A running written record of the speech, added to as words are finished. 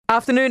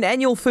Afternoon.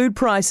 Annual food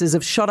prices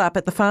have shot up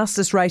at the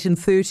fastest rate in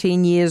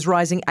 13 years,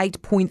 rising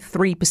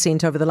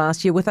 8.3% over the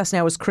last year. With us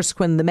now is Chris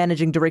Quinn, the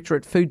Managing Director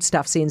at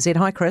Foodstuffs NZ.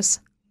 Hi, Chris.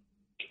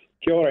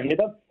 Kia ora,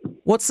 Heather.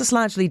 What's this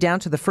largely down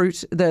to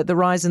the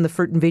rise in the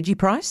fruit and veggie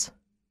price?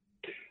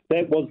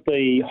 That was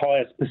the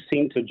highest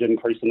percentage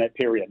increase in that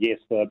period. Yes,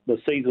 the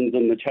seasons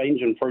and the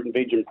change in fruit and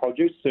veg and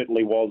produce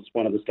certainly was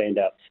one of the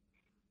standouts.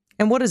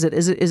 And what is it?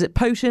 Is it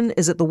potent?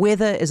 Is it the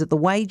weather? Is it the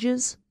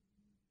wages?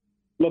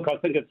 Look, I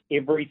think it's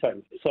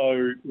everything.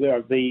 So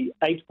the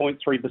 8.3%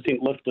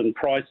 lift in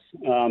price,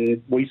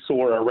 we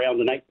saw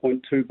around an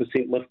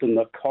 8.2% lift in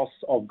the cost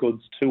of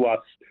goods to us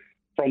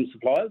from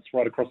suppliers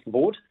right across the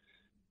board.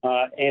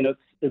 And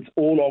it's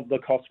all of the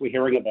costs we're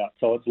hearing about.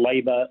 So it's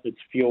labour, it's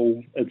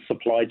fuel, it's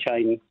supply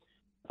chain,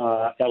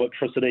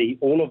 electricity,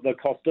 all of the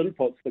cost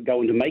inputs that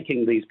go into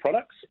making these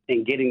products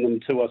and getting them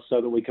to us so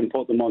that we can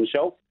put them on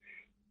shelf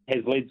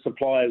has led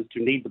suppliers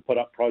to need to put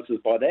up prices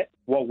by that.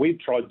 What we've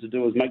tried to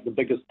do is make the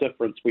biggest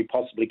difference we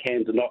possibly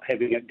can to not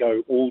having it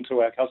go all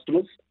to our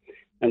customers.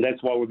 And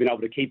that's why we've been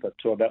able to keep it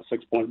to about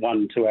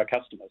 6.1 to our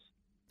customers.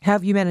 How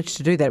have you managed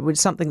to do that?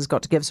 Something's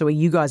got to give, so are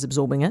you guys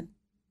absorbing it?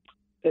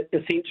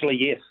 Essentially,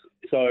 yes.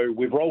 So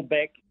we've rolled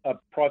back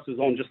prices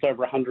on just over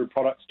 100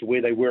 products to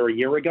where they were a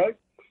year ago,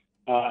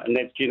 and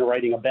that's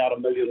generating about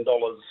 $1 million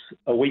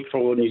a week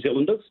for New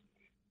Zealanders.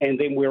 And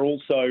then we're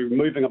also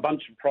moving a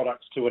bunch of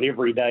products to an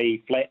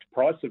everyday flat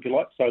price, if you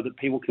like, so that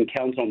people can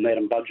count on that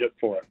and budget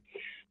for it.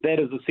 That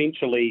is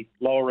essentially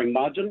lowering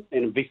margin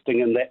and investing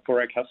in that for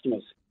our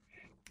customers.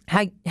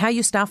 How are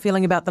your staff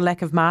feeling about the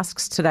lack of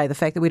masks today, the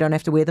fact that we don't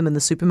have to wear them in the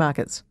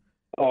supermarkets?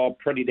 Oh,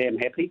 pretty damn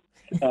happy.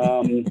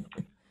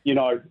 You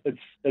know,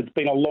 it's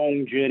been a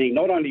long journey,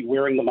 not only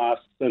wearing the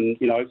masks in,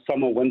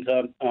 summer,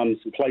 winter, some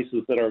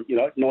places that are,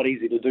 not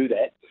easy to do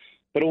that,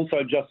 but also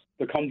just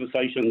the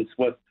conversations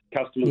with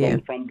customers on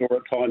the front door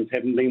at times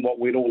haven't been what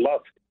we'd all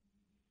love.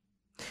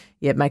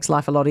 Yeah, it makes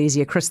life a lot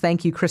easier. Chris,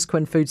 thank you. Chris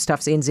Quinn,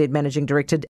 Foodstuffs NZ Managing Director.